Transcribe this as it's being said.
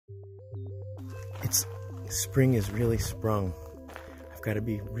Spring is really sprung. I've got to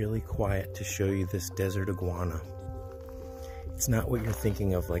be really quiet to show you this desert iguana. It's not what you're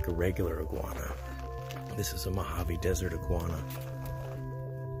thinking of like a regular iguana. This is a Mojave Desert iguana.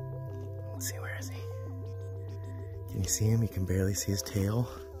 Let's see, where is he? Can you see him? You can barely see his tail.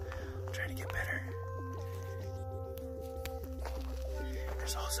 I'll try to get better.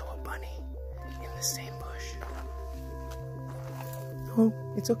 There's also a bunny in the same bush. Oh,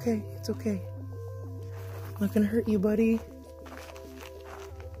 it's okay, it's okay. I'm not gonna hurt you, buddy.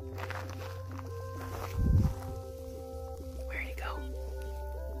 Where'd he go?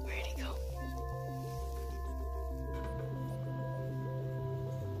 Where'd he go?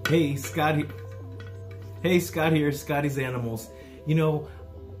 Hey, Scotty. Hey, Scott here, Scotty's Animals. You know,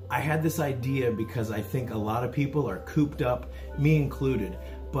 I had this idea because I think a lot of people are cooped up, me included,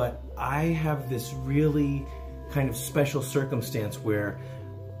 but I have this really kind of special circumstance where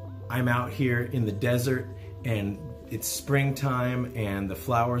I'm out here in the desert and it's springtime and the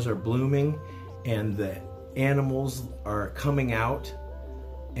flowers are blooming and the animals are coming out,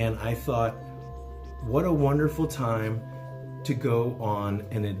 and I thought, what a wonderful time to go on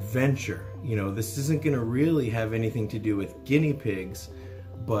an adventure. You know, this isn't going to really have anything to do with guinea pigs,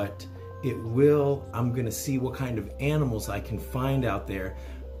 but it will. I'm going to see what kind of animals I can find out there.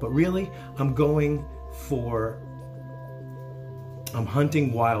 But really, I'm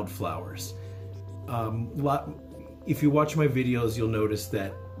hunting wildflowers. If you watch my videos, you'll notice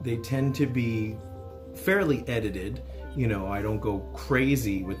that they tend to be fairly edited. You know, I don't go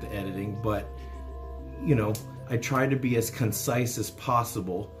crazy with the editing, but, you know, I try to be as concise as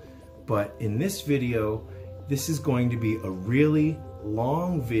possible. But in this video, this is going to be a really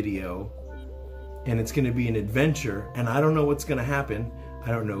long video, and it's going to be an adventure, and I don't know what's going to happen.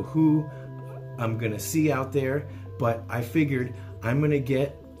 I don't know who I'm going to see out there, but I figured I'm going to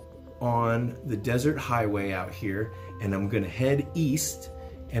get on the desert highway out here, and I'm going to head east,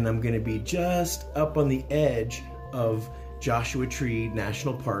 and I'm going to be just up on the edge of Joshua Tree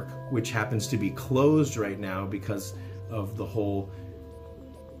National Park, which happens to be closed right now because of the whole,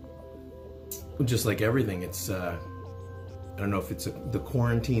 just like everything, it's I don't know if it's the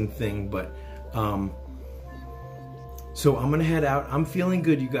quarantine thing, but so I'm gonna head out. I'm feeling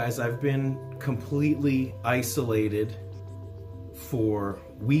good, you guys. I've been completely isolated for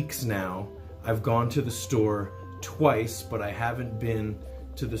weeks now. I've gone to the store twice, but I haven't been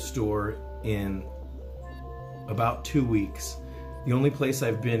to the store in about 2 weeks. The only place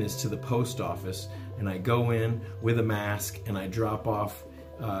I've been is to the post office, and I go in with a mask and I drop off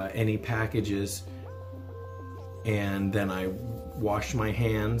any packages, and then I wash my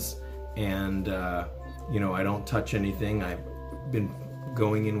hands, and you know, I don't touch anything. I've been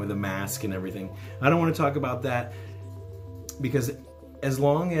going in with a mask and everything. I don't want to talk about that, because as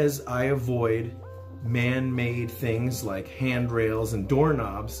long as I avoid man-made things like handrails and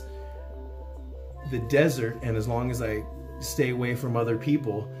doorknobs, the desert, and as long as I stay away from other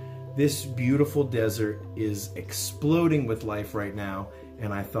people, this beautiful desert is exploding with life right now.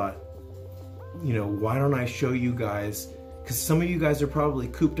 And I thought, you know, why don't I show you guys, because some of you guys are probably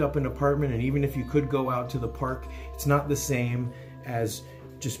cooped up in an apartment, and even if you could go out to the park, it's not the same as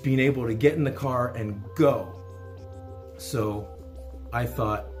just being able to get in the car and go. So I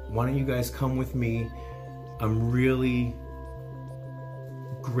thought, why don't you guys come with me? I'm really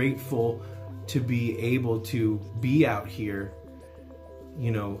grateful to be able to be out here.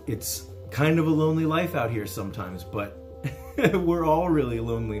 You know, it's kind of a lonely life out here sometimes, but we're all really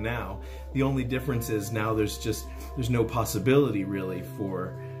lonely now. The only difference is now there's no possibility really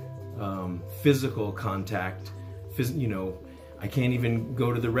for physical contact. You know, I can't even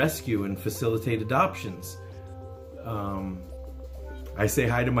go to the rescue and facilitate adoptions. I say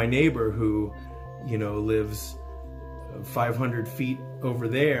hi to my neighbor who, you know, lives 500 feet over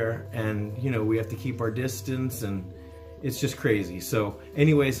there, and, you know, we have to keep our distance, and it's just crazy. So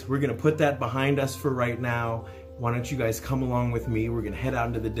anyways, we're gonna put that behind us for right now. Why don't you guys come along with me? We're gonna head out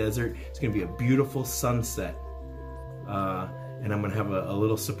into the desert. It's gonna be a beautiful sunset, and I'm gonna have a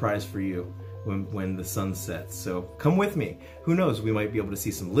little surprise for you when the sun sets. So come with me. Who knows, we might be able to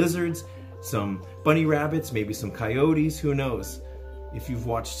see some lizards, some bunny rabbits, maybe some coyotes, who knows. If you've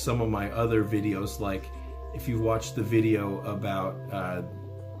watched some of my other videos, like if you've watched the video about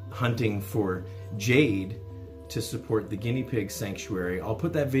hunting for jade to support the guinea pig sanctuary, I'll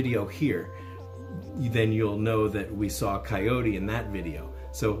put that video here. Then you'll know that we saw a coyote in that video.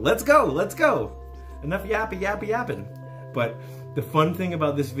 So let's go, let's go. Enough yapping. But the fun thing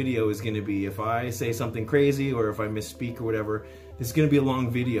about this video is going to be, if I say something crazy or if I misspeak or whatever, this is going to be a long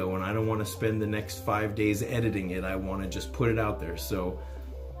video, and I don't want to spend the next 5 days editing it. I want to just put it out there. So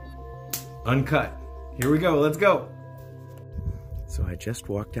uncut. Here we go, let's go. So I just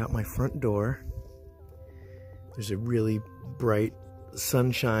walked out my front door. There's a really bright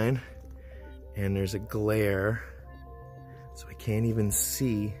sunshine and there's a glare, so I can't even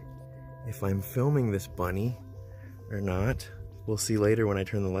see if I'm filming this bunny or not. We'll see later when I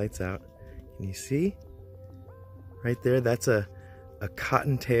turn the lights out. Can you see? Right there, that's a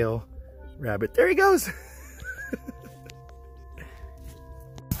cottontail rabbit. There he goes!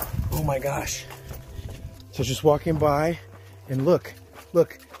 Oh my gosh. So just walking by, and look,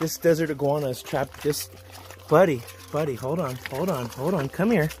 this desert iguana is trapped. This, buddy, hold on,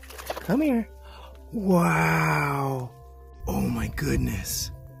 come here. Wow. Oh my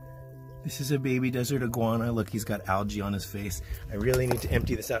goodness. This is a baby desert iguana. Look, he's got algae on his face. I really need to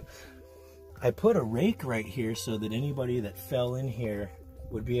empty this out. I put a rake right here so that anybody that fell in here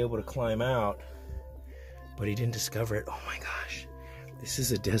would be able to climb out, but he didn't discover it. Oh my gosh. This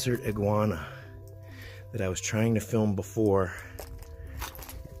is a desert iguana that I was trying to film before.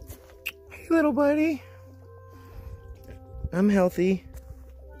 Hey, little buddy. I'm healthy.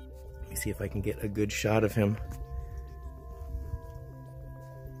 Let me see if I can get a good shot of him.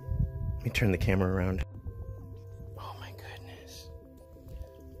 Let me turn the camera around. Oh my goodness.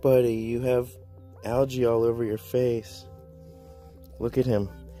 Buddy, you have algae all over your face. Look at him.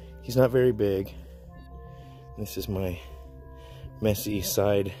 He's not very big. This is my messy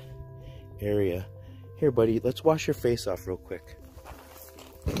side area. Here, buddy, let's wash your face off real quick.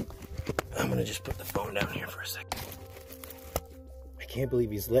 I'm gonna just put the phone down here for a second. I can't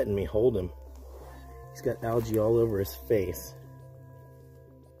believe he's letting me hold him. He's got algae all over his face.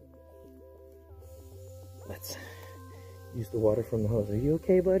 Let's use the water from the hose. Are you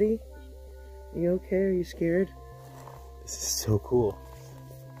okay, buddy? Are you okay? Are you scared? This is so cool.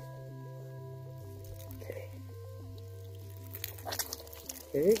 Okay.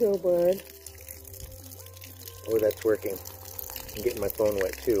 There you go, bud. Oh, that's working. I'm getting my phone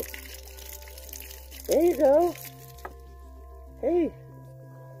wet too. There you go. Hey.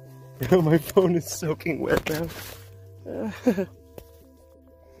 My phone is soaking wet now.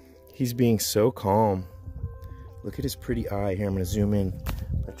 He's being so calm. Look at his pretty eye. Here, I'm going to zoom in.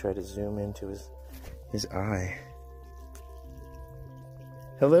 I try to zoom into his eye.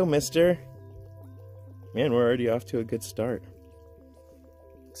 Hello, mister. Man, we're already off to a good start.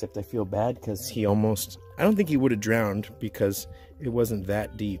 Except I feel bad because he almost... I don't think he would have drowned because it wasn't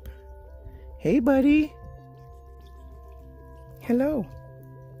that deep. Hey, buddy. Hello.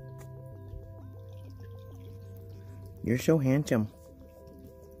 You're so handsome.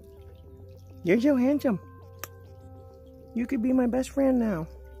 You're so handsome. You could be my best friend now.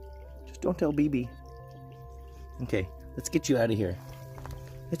 Just don't tell BB. Okay, let's get you out of here.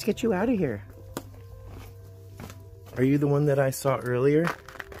 Let's get you out of here. Are you the one that I saw earlier?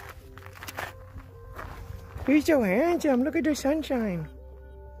 You're so handsome. Look at the sunshine.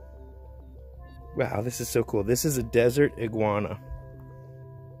 Wow, this is so cool. This is a desert iguana.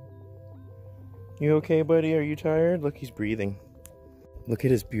 You okay, buddy? Are you tired? Look, he's breathing. Look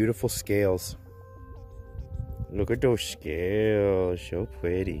at his beautiful scales. Look at those scales. So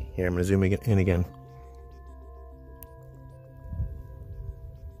pretty. Here, I'm going to zoom in again.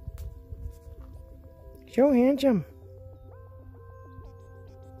 So handsome.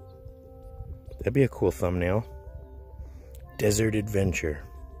 That'd be a cool thumbnail. Desert adventure.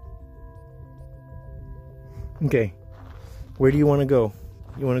 Okay. Where do you want to go?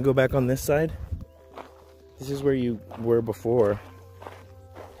 You want to go back on this side? This is where you were before.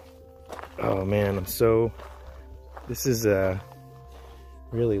 Oh man, I'm so... This is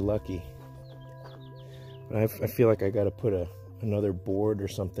really lucky. I feel like I gotta put another board or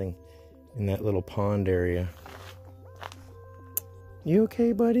something in that little pond area. You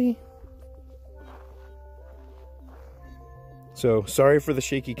okay, buddy? So, sorry for the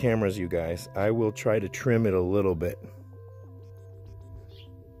shaky cameras, you guys. I will try to trim it a little bit.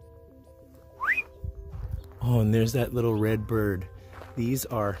 Oh, and there's that little red bird. These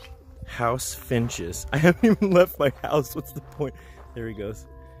are house finches. I haven't even left my house. What's the point? There he goes.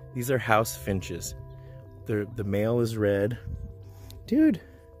 These are house finches. The male is red. Dude,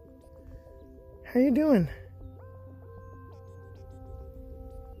 how you doing?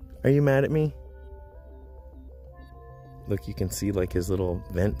 Are you mad at me? Look, you can see like his little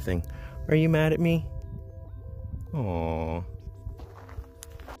vent thing. Are you mad at me? Aww.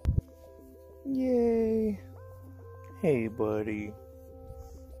 Yay. Hey, buddy.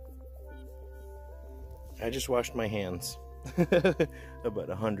 I just washed my hands about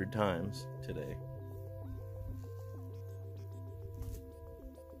 100 times today.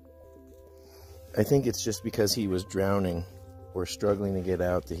 I think it's just because he was drowning or struggling to get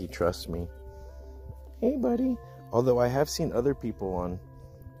out that he trusts me. Hey, buddy. Although I have seen other people on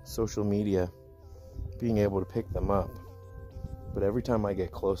social media being able to pick them up. But every time I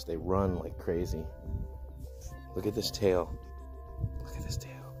get close, they run like crazy. Look at this tail. Look at this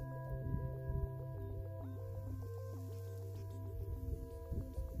tail.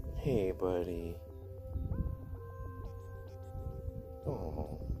 Hey, buddy.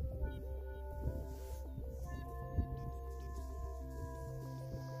 Oh.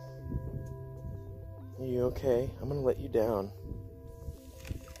 Are you okay? I'm gonna let you down.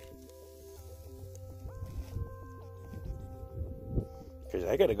 Because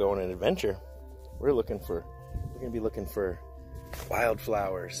I gotta go on an adventure. We're gonna be looking for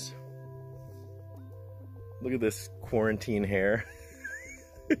wildflowers. Look at this quarantine hair.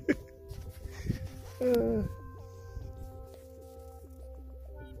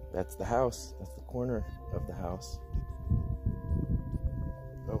 That's the house. That's the corner of the house.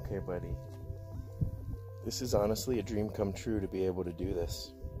 Okay, buddy. This is honestly a dream come true to be able to do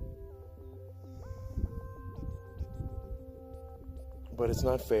this. But it's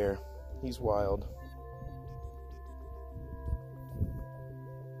not fair. He's wild.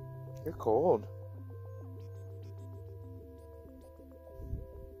 You're cold.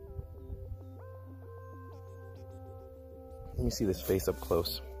 Let me see this face up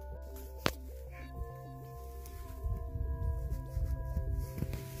close.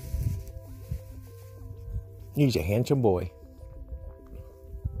 He's a handsome boy.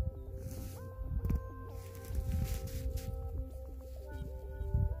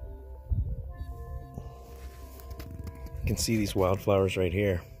 You can see these wildflowers right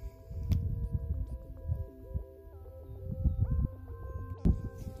here.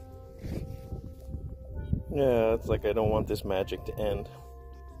 Yeah, it's like I don't want this magic to end.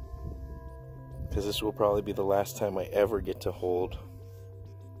 Because this will probably be the last time I ever get to hold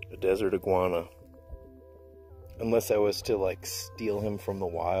a desert iguana. Unless I was to like steal him from the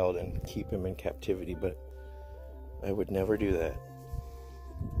wild and keep him in captivity, but I would never do that.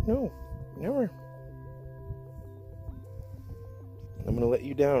 No, never. I'm gonna let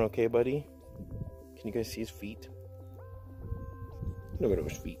you down, okay, buddy? Can you guys see his feet? Look at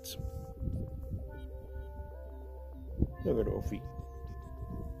those feet. Look at those feet.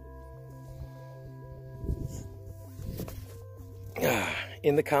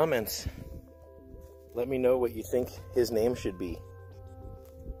 In the comments, let me know what you think his name should be.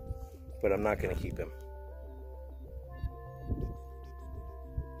 But I'm not going to keep him.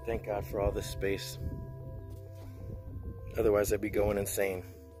 Thank God for all this space. Otherwise, I'd be going insane.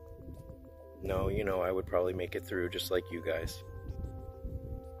 No, you know, I would probably make it through just like you guys.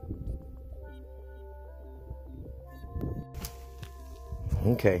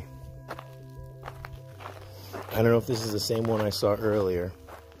 Okay. I don't know if this is the same one I saw earlier.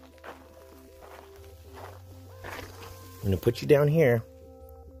 I'm going to put you down here.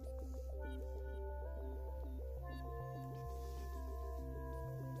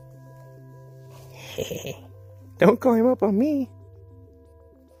 Don't climb up on me.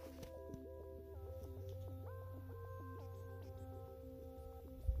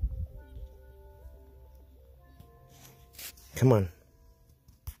 Come on.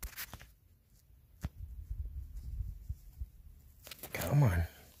 Come on.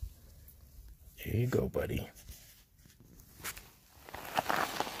 There you go, buddy.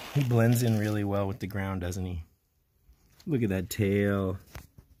 He blends in really well with the ground, doesn't he? Look at that tail.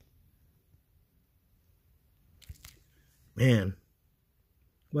 Man,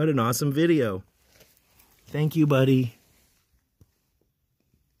 what an awesome video. Thank you, buddy.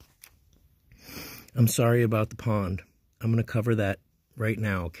 I'm sorry about the pond. I'm going to cover that right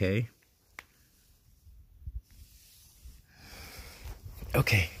now, okay?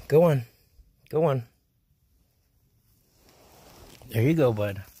 Okay, go on. Go on. There you go,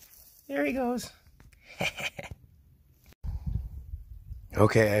 bud. There he goes.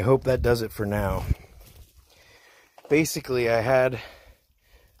 Okay, I hope that does it for now. Basically, I had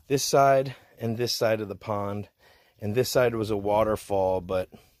this side and this side of the pond, and this side was a waterfall, but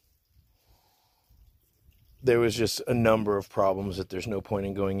there was just a number of problems that there's no point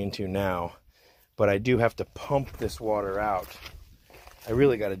in going into now. But I do have to pump this water out. I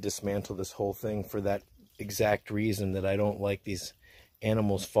really got to dismantle this whole thing for that exact reason, that I don't like these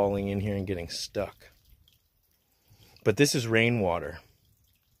animals falling in here and getting stuck. But this is rainwater.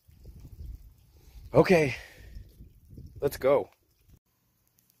 Okay, let's go.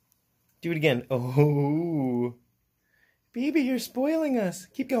 Do it again. Oh, baby, you're spoiling us.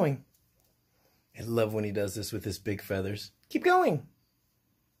 Keep going. I love when he does this with his big feathers. Keep going.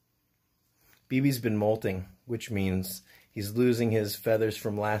 BB's been molting, which means He's losing his feathers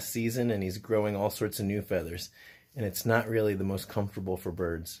from last season, and he's growing all sorts of new feathers. And it's not really the most comfortable for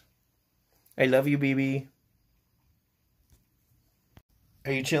birds. I love you, BB.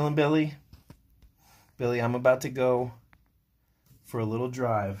 Are you chilling, Billy? Billy, I'm about to go for a little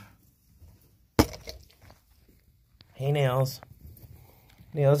drive. Hey, Nails.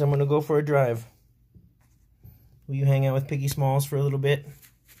 Nails, I'm going to go for a drive. Will you hang out with Piggy Smalls for a little bit?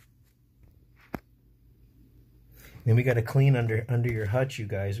 Then we got to clean under your hutch, you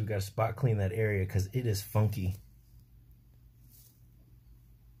guys. We got to spot clean that area because it is funky.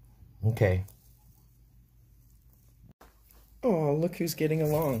 Okay. Oh, look who's getting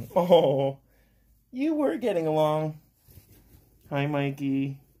along. Oh, you were getting along. Hi,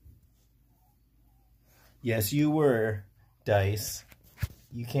 Mikey. Yes, you were, Dice.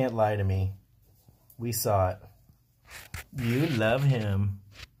 You can't lie to me. We saw it. You love him.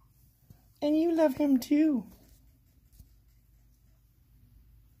 And you love him too.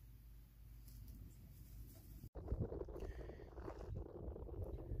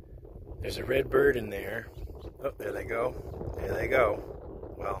 There's a red bird in there. Oh, there they go. There they go.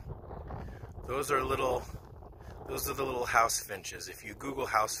 Well, those are the little house finches. If you Google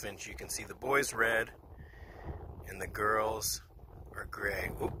house finch, you can see the boys red and the girls are gray.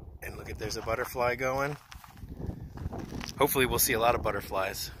 Oop, and look at, there's a butterfly going. Hopefully we'll see a lot of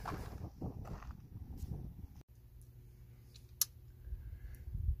butterflies.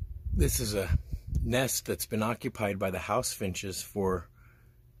 This is a nest that's been occupied by the house finches for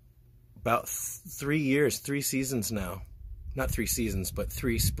about 3 years, 3 seasons now. Not 3 seasons, but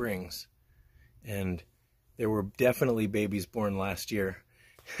 3 springs. And there were definitely babies born last year.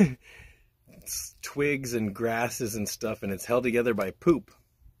 It's twigs and grasses and stuff, and it's held together by poop.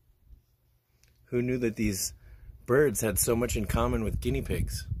 Who knew that these birds had so much in common with guinea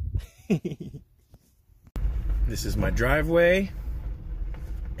pigs? This is my driveway.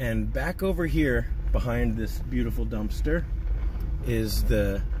 And back over here, behind this beautiful dumpster, is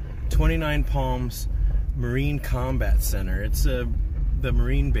the 29 Palms Marine Combat Center. It's the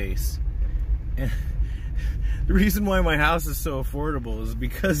Marine base. And the reason why my house is so affordable is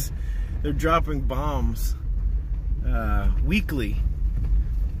because they're dropping bombs weekly.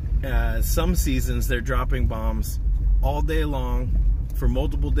 Some seasons they're dropping bombs all day long for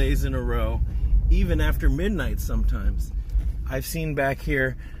multiple days in a row, even after midnight sometimes. I've seen back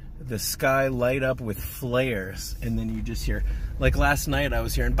here the sky light up with flares, and then you just hear, like last night I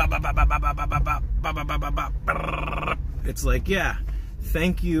was hearing ba ba ba ba ba ba ba ba ba ba ba ba ba. It's like, yeah,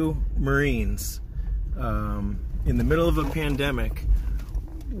 thank you, Marines. In the middle of a pandemic,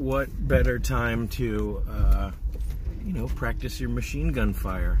 what better time to you know, practice your machine gun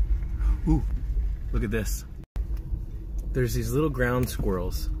fire? Ooh, look at this. There's these little ground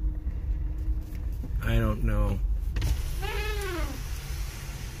squirrels. I don't know.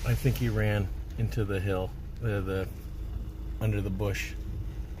 I think he ran into the hill, under the bush.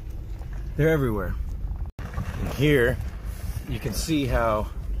 They're everywhere. And here, you can see how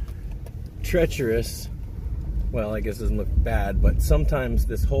treacherous, well, I guess it doesn't look bad, but sometimes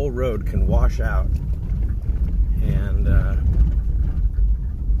this whole road can wash out. And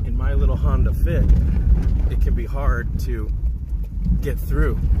in my little Honda Fit, it can be hard to get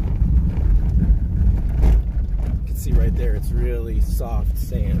through. See right there, it's really soft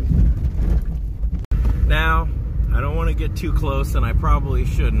sand. Now, I don't want to get too close, and I probably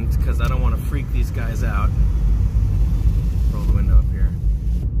shouldn't, because I don't want to freak these guys out. Roll the window up here.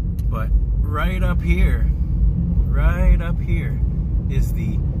 But right up here is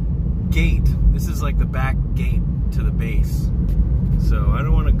the gate. This is like the back gate to the base. So I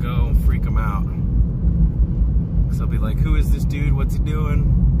don't want to go and freak them out. Because I'll be like, who is this dude? What's he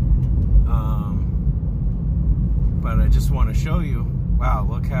doing? But I just want to show you, wow,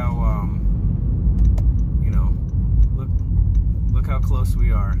 look how, you know, look how close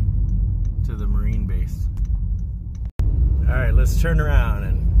we are to the Marine base. All right, let's turn around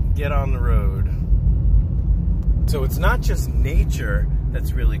and get on the road. So it's not just nature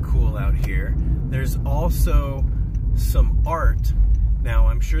that's really cool out here. There's also some art. Now,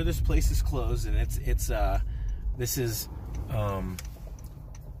 I'm sure this place is closed, and this is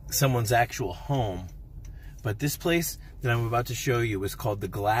someone's actual home. But this place that I'm about to show you is called the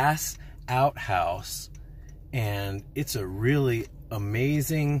Glass Outhouse, and it's a really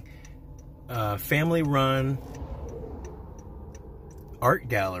amazing family-run art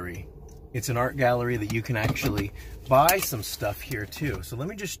gallery. It's an art gallery that you can actually buy some stuff here too. So let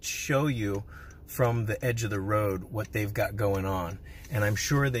me just show you from the edge of the road what they've got going on. And I'm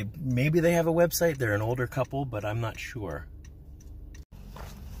sure maybe they have a website. They're an older couple, but I'm not sure.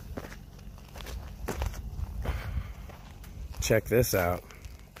 check this out.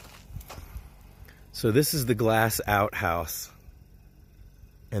 So this is the glass outhouse.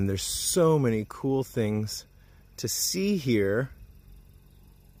 And there's so many cool things to see here.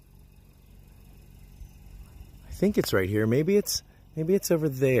 I think it's right here. Maybe it's over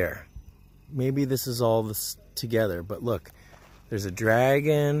there. Maybe this is all this together. But look, there's a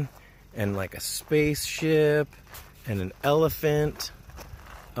dragon and like a spaceship and an elephant.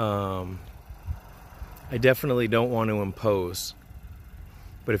 I definitely don't want to impose.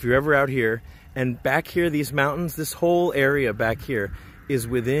 But if you're ever out here, and back here, these mountains, this whole area back here is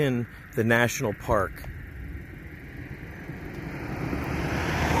within the national park.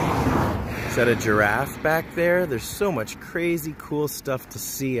 Is that a giraffe back there? There's so much crazy cool stuff to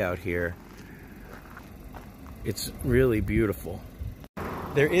see out here. It's really beautiful.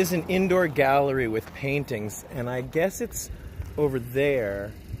 There is an indoor gallery with paintings, and I guess it's over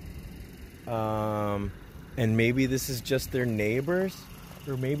there. And maybe this is just their neighbors,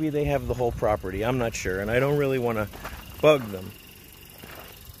 or maybe they have the whole property. I'm not sure, and I don't really want to bug them.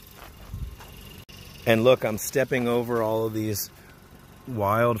 And look, I'm stepping over all of these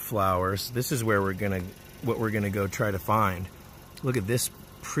wildflowers. This is where what we're gonna go try to find. Look at this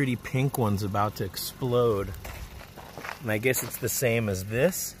pretty pink one's about to explode. And I guess it's the same as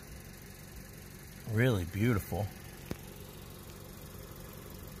this. Really beautiful.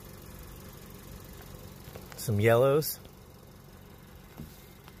 Some yellows.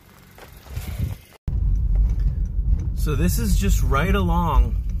 So this is just right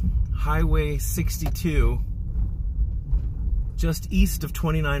along Highway 62, just east of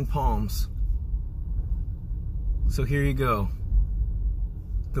 29 Palms. So here you go.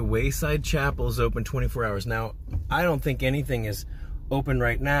 The Wayside Chapel is open 24 hours. Now, I don't think anything is open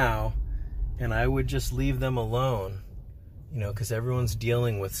right now, and I would just leave them alone, you know, because everyone's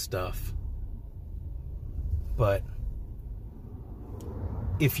dealing with stuff. But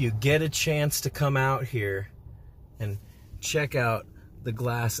if you get a chance to come out here and check out the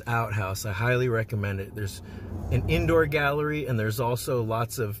glass outhouse, I highly recommend it. There's an indoor gallery, and there's also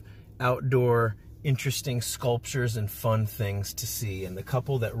lots of outdoor interesting sculptures and fun things to see. And the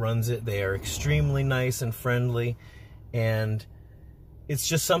couple that runs it, they are extremely nice and friendly, and it's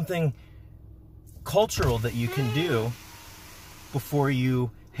just something cultural that you can do before you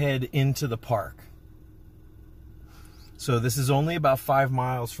head into the park. So this is only about 5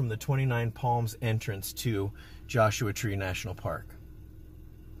 miles from the 29 Palms entrance to Joshua Tree National Park.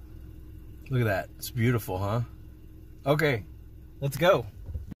 Look at that. It's beautiful, huh? Okay, let's go.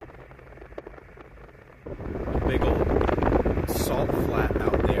 Big old salt flat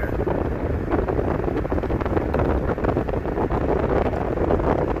out there.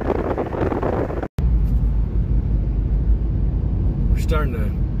 We're starting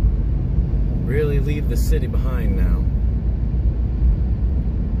to really leave the city behind now.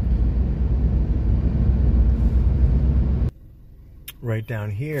 Right down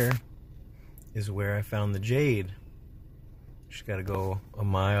here is where I found the jade. Just gotta go a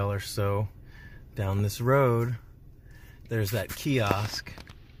mile or so down this road. There's that kiosk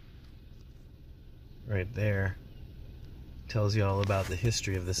right there. Tells you all about the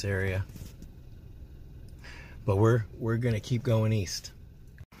history of this area. But we're gonna keep going east.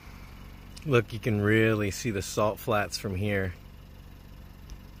 Look, you can really see the salt flats from here.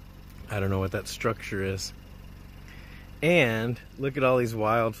 I don't know what that structure is. And look at all these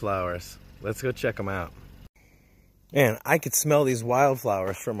wildflowers. Let's go check them out. Man, I could smell these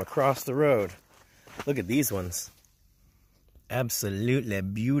wildflowers from across the road. Look at these ones. Absolutely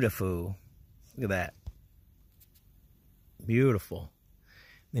beautiful. Look at that. Beautiful.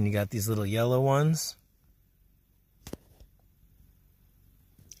 Then you got these little yellow ones.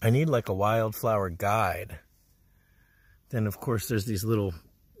 I need like a wildflower guide. Then of course there's these little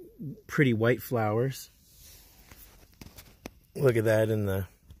pretty white flowers. Look at that in the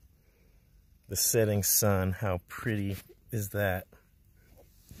setting sun. How pretty is that?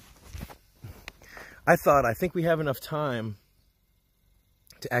 I think we have enough time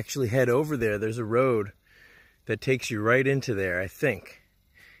to actually head over there. There's a road that takes you right into there, I think.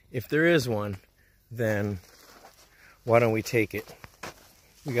 If there is one, then why don't we take it?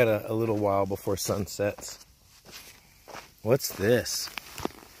 We got a little while before sun sets. What's this?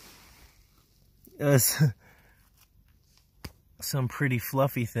 Some pretty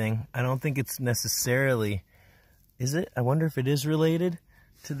fluffy thing. I don't think it's necessarily, is it? I wonder if it is related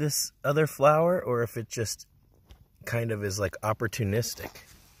to this other flower, or if it just kind of is like opportunistic.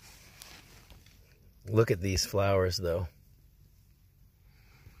 Look at these flowers though.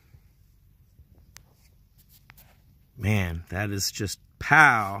 Man, that is just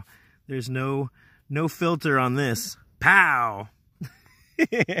pow. There's no filter on this. Pow!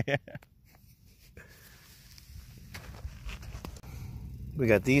 We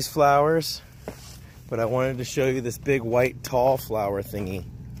got these flowers, but I wanted to show you this big white tall flower thingy.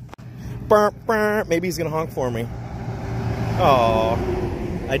 Burr, burr. Maybe he's gonna honk for me. Oh,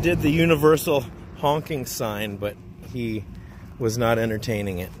 I did the universal honking sign, but he was not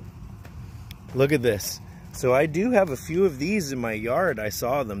entertaining it. Look at this. So I do have a few of these in my yard. I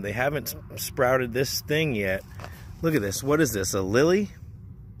saw them. They haven't sprouted this thing yet. Look at this. What is this? A lily?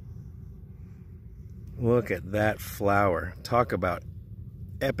 Look at that flower. Talk about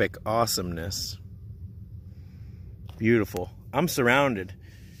epic awesomeness. Beautiful. I'm surrounded.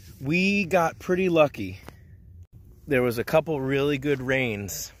 We got pretty lucky. There was a couple really good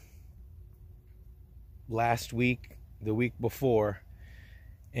rains last week, the week before,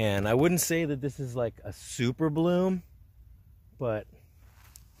 and I wouldn't say that this is like a super bloom, but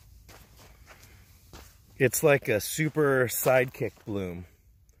it's like a super sidekick bloom.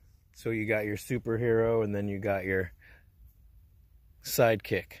 So you got your superhero and then you got your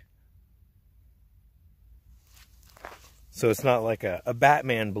sidekick. So it's not like a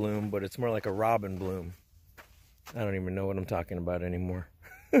Batman bloom, but it's more like a Robin bloom. I don't even know what I'm talking about anymore.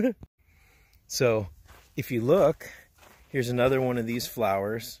 So if you look, here's another one of these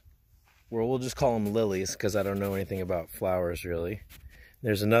flowers. Well, we'll just call them lilies because I don't know anything about flowers really.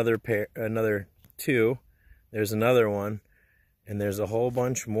 There's another pair, another two. There's another one, and there's a whole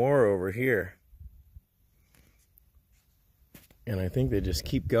bunch more over here. And I think they just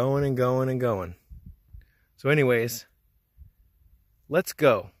keep going and going and going. So anyways, let's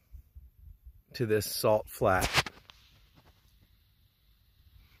go to this salt flat.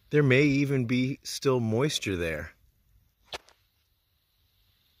 There may even be still moisture there.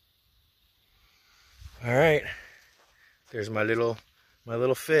 All right, there's my little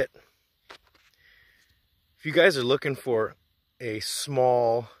fit. If you guys are looking for a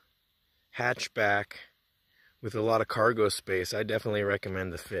small hatchback with a lot of cargo space, I definitely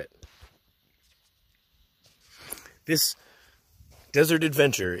recommend the Fit. This desert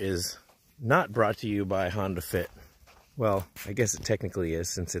adventure is not brought to you by Honda Fit. Well, I guess it technically is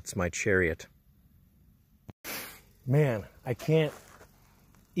since it's my Chariot. Man, I can't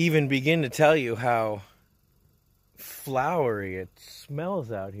even begin to tell you how flowery it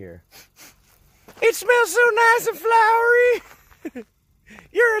smells out here. It smells so nice and flowery.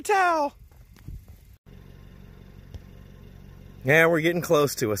 You're a towel. Yeah, we're getting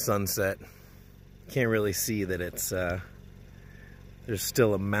close to a sunset. Can't really see that it's, there's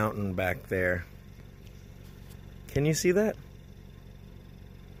still a mountain back there. Can you see that?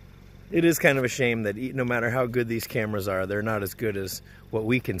 It is kind of a shame that no matter how good these cameras are, they're not as good as what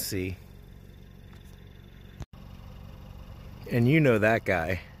we can see. And you know that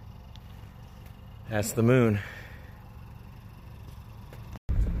guy. That's the moon.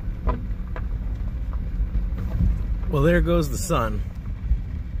 Well, there goes the sun.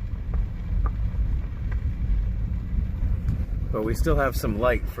 But we still have some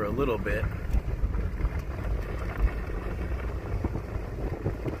light for a little bit.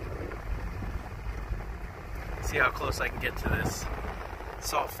 See how close I can get to this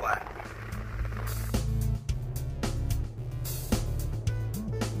salt flat.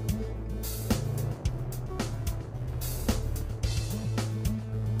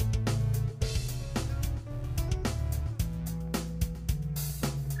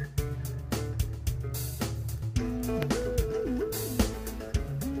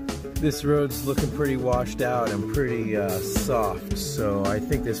 This road's looking pretty washed out and pretty soft, so I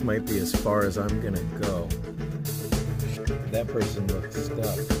think this might be as far as I'm gonna go. That person looks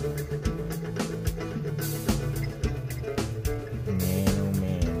stuck. Man, oh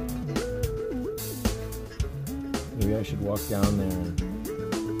man. Maybe I should walk down there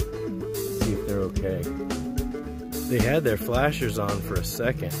and see if they're okay. They had their flashers on for a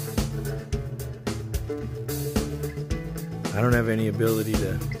second. I don't have any ability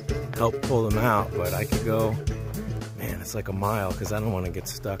to help pull them out, but I could go, man, it's like a mile because I don't want to get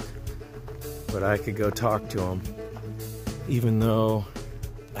stuck. But I could go talk to them, even though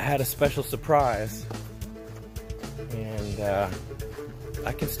I had a special surprise, and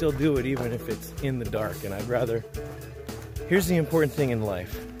I can still do it even if it's in the dark. And I'd rather, here's the important thing in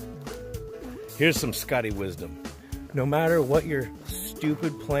life. Here's some Scotty wisdom. No matter what your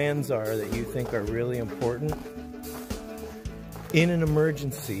stupid plans are that you think are really important, in an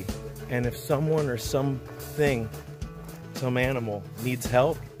emergency, and if someone or something, some animal needs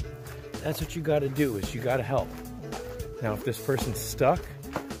help, that's what you gotta do, is you gotta help. Now, if this person's stuck,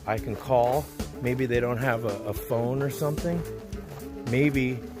 I can call. Maybe they don't have a phone or something.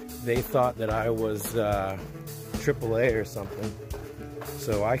 Maybe they thought that I was AAA or something,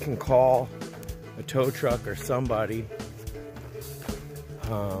 so I can call a tow truck or somebody,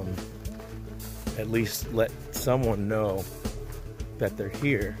 at least let someone know that they're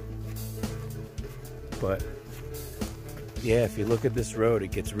here. But yeah, if you look at this road,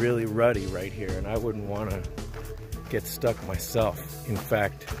 it gets really rutty right here, and I wouldn't want to get stuck myself. In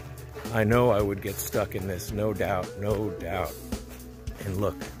fact, I know I would get stuck in this, no doubt, no doubt. And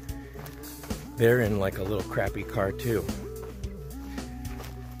look, they're in like a little crappy car too.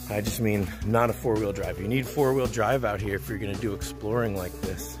 I just mean not a four-wheel drive. You need four-wheel drive out here if you're gonna do exploring like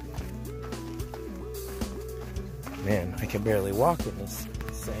this. Man, I can barely walk in this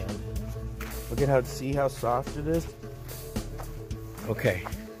sand. Look at how, see how soft it is? Okay,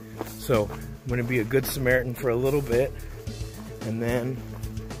 so I'm gonna be a good Samaritan for a little bit, and then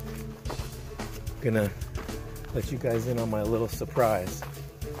gonna let you guys in on my little surprise.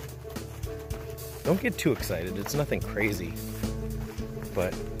 Don't get too excited, it's nothing crazy,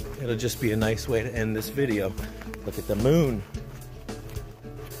 but it'll just be a nice way to end this video. Look at the moon.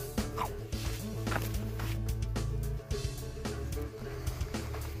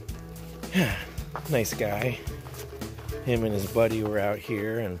 Nice guy. Him and his buddy were out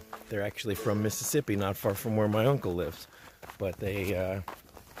here, and they're actually from Mississippi, not far from where my uncle lives, but they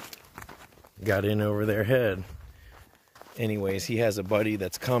got in over their head. Anyways, he has a buddy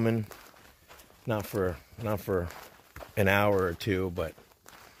that's coming, not for an hour or two, but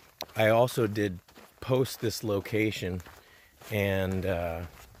I also did post this location, and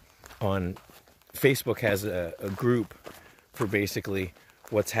on Facebook has a group for basically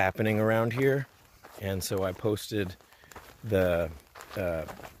what's happening around here, and so I posted a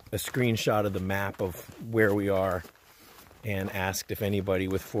screenshot of the map of where we are and asked if anybody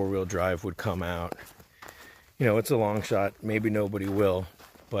with four-wheel drive would come out. You know, it's a long shot, maybe nobody will,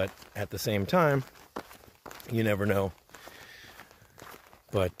 but at the same time, you never know.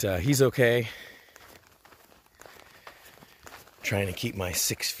 But he's okay. Trying to keep my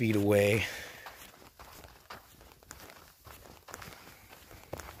 6 feet away.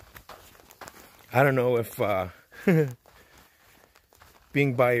 I don't know if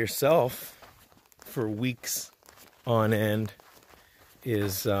being by yourself for weeks on end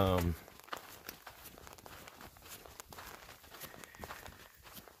is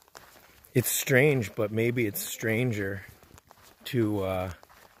it's strange, but maybe it's stranger to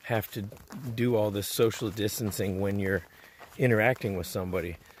have to do all this social distancing when you're interacting with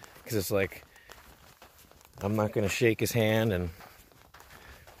somebody, because it's like I'm not going to shake his hand, and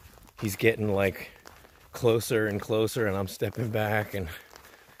he's getting like closer and closer, and I'm stepping back, and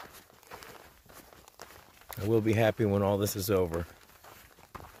I will be happy when all this is over.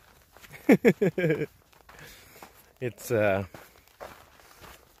 It's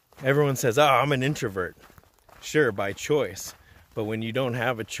everyone says, oh, I'm an introvert. Sure, by choice, but when you don't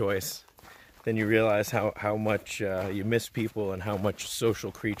have a choice, then you realize how much you miss people and how much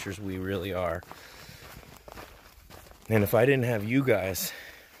social creatures we really are. And if I didn't have you guys,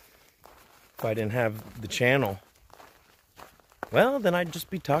 if I didn't have the channel, well, then I'd just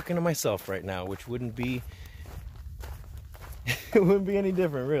be talking to myself right now, which wouldn't be it wouldn't be any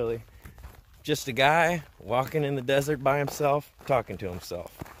different, really. Just a guy walking in the desert by himself, talking to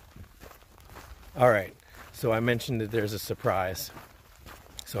himself. All right, so I mentioned that there's a surprise.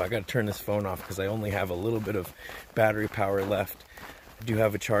 So I got to turn this phone off because I only have a little bit of battery power left. I do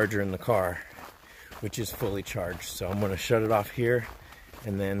have a charger in the car, which is fully charged. So I'm going to shut it off here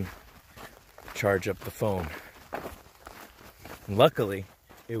and then charge up the phone. And luckily,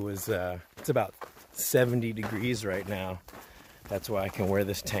 it's about 70 degrees right now. That's why I can wear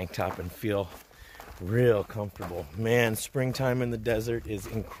this tank top and feel real comfortable. Man, springtime in the desert is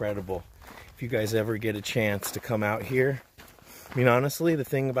incredible. If you guys ever get a chance to come out here, I mean, honestly, the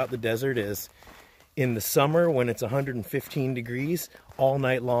thing about the desert is in the summer when it's 115 degrees all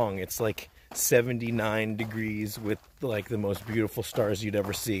night long, it's like 79 degrees with like the most beautiful stars you'd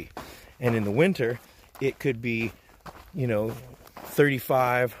ever see. And in the winter, it could be, you know,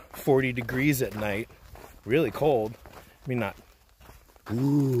 35, 40 degrees at night. Really cold. I mean, not...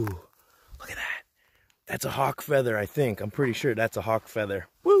 Ooh, look at that. That's a hawk feather, I think. I'm pretty sure that's a hawk feather.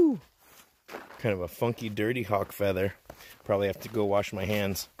 Woo! Kind of a funky, dirty hawk feather. Probably have to go wash my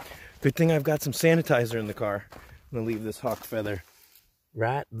hands. Good thing I've got some sanitizer in the car. I'm gonna leave this hawk feather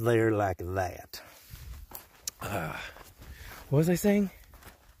right there like that. What was I saying?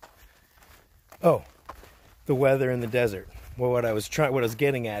 Oh, the weather in the desert. Well, what I was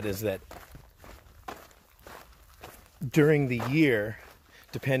getting at is that during the year,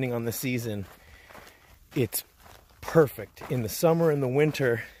 depending on the season, it's perfect. In the summer and the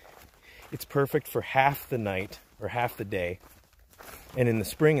winter, it's perfect for half the night, or half the day. And in the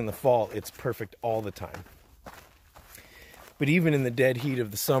spring and the fall, it's perfect all the time. But even in the dead heat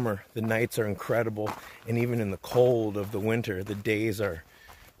of the summer, the nights are incredible. And even in the cold of the winter, the days are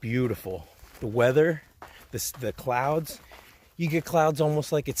beautiful. The weather, the clouds, you get clouds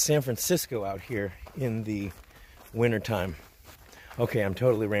almost like it's San Francisco out here in the wintertime. Okay, I'm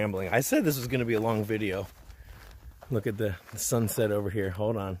totally rambling. I said this was going to be a long video. Look at the sunset over here.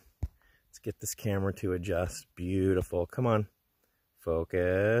 Hold on. Let's get this camera to adjust. Beautiful. Come on.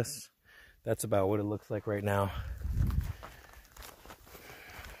 Focus. That's about what it looks like right now.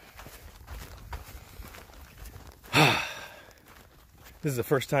 This is the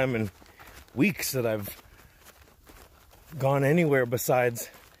first time in weeks that I've gone anywhere besides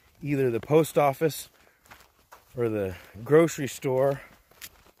either the post office or the grocery store.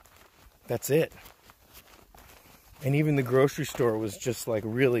 That's it. And even the grocery store was just like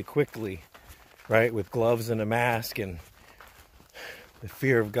really quickly, right? With gloves and a mask and the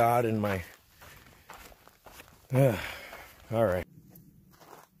fear of God in my... all right.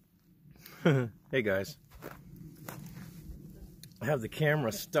 Hey guys. I have the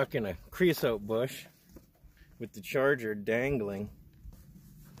camera stuck in a creosote bush with the charger dangling.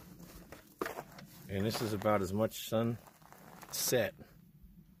 And this is about as much sunset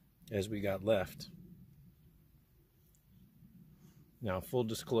as we got left. Now, full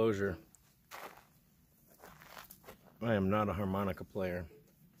disclosure, I am not a harmonica player.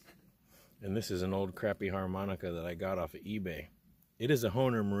 And this is an old crappy harmonica that I got off of eBay. It is a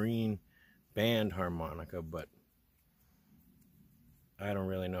Hohner Marine band harmonica, but I don't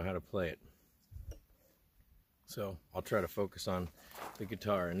really know how to play it. So I'll try to focus on the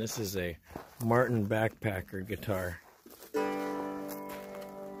guitar. And this is a Martin Backpacker guitar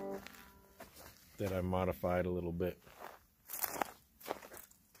that I modified a little bit.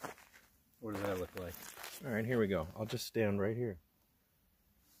 What does that look like? All right, here we go. I'll just stand right here.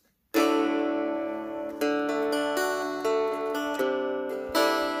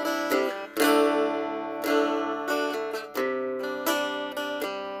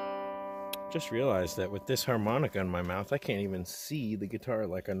 Just realized that with this harmonica in my mouth, I can't even see the guitar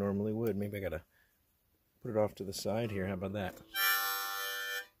like I normally would. Maybe I gotta put it off to the side here. How about that?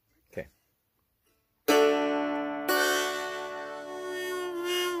 Okay.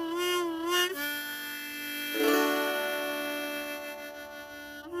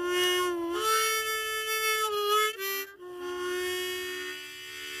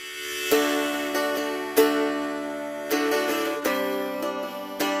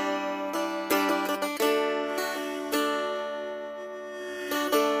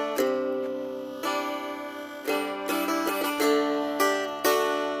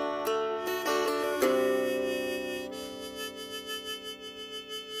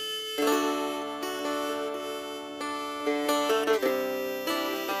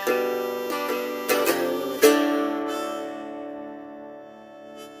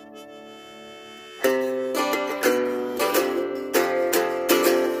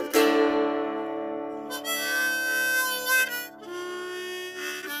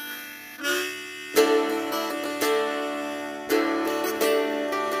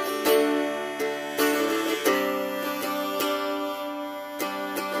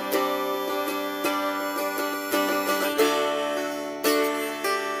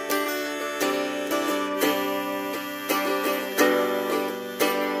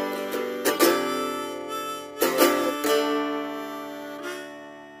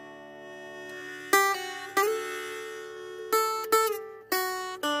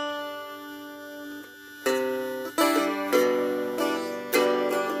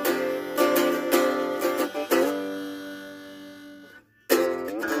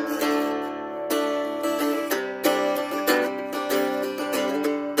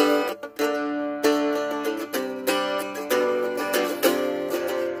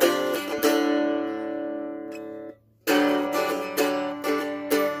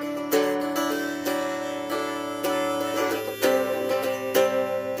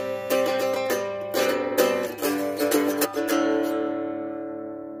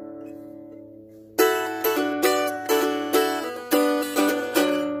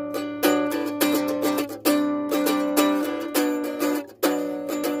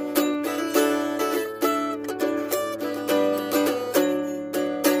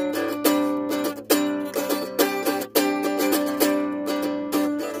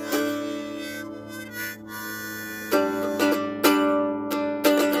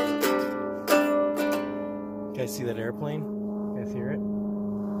 You guys see that airplane? You guys hear it?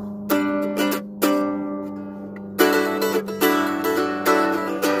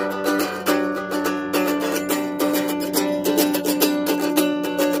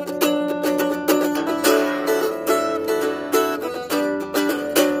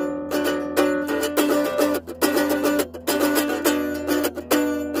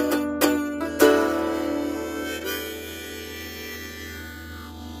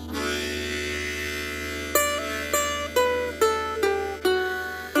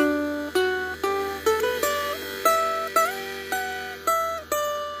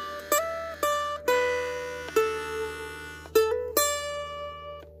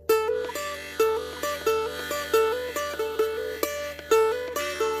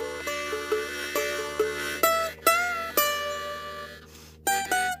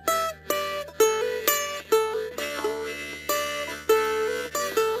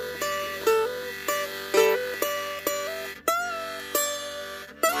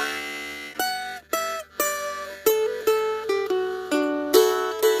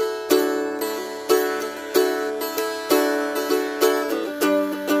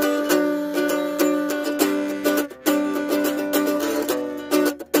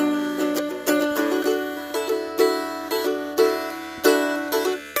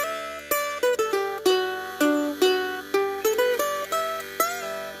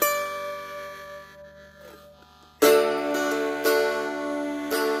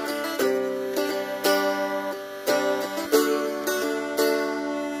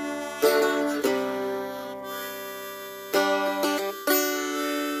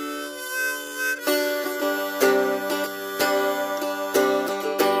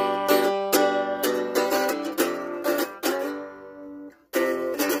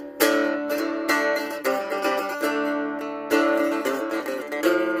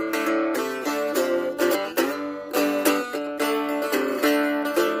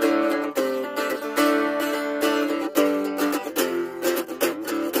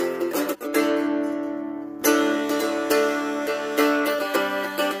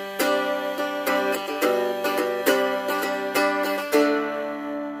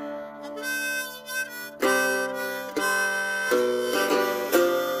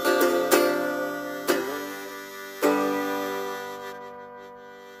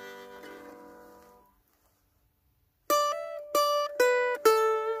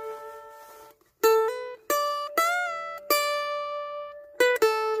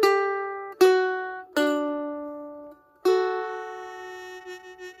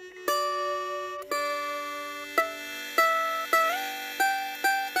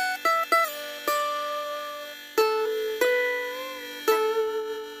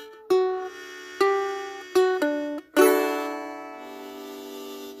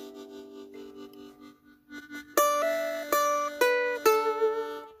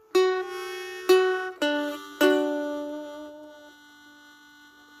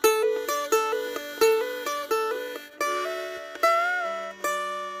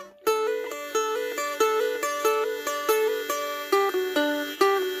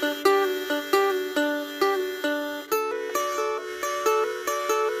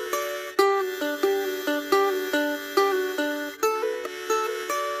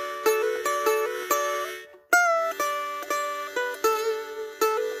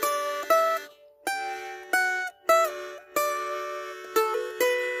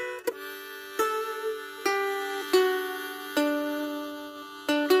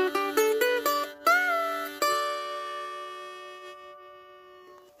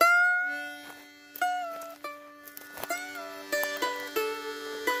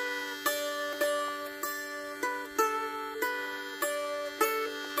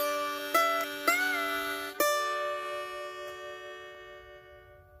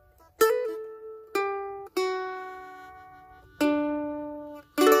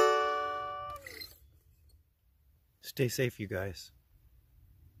 Stay safe, you guys.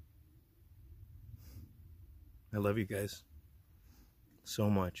 I love you guys so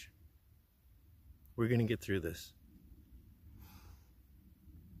much. We're going to get through this.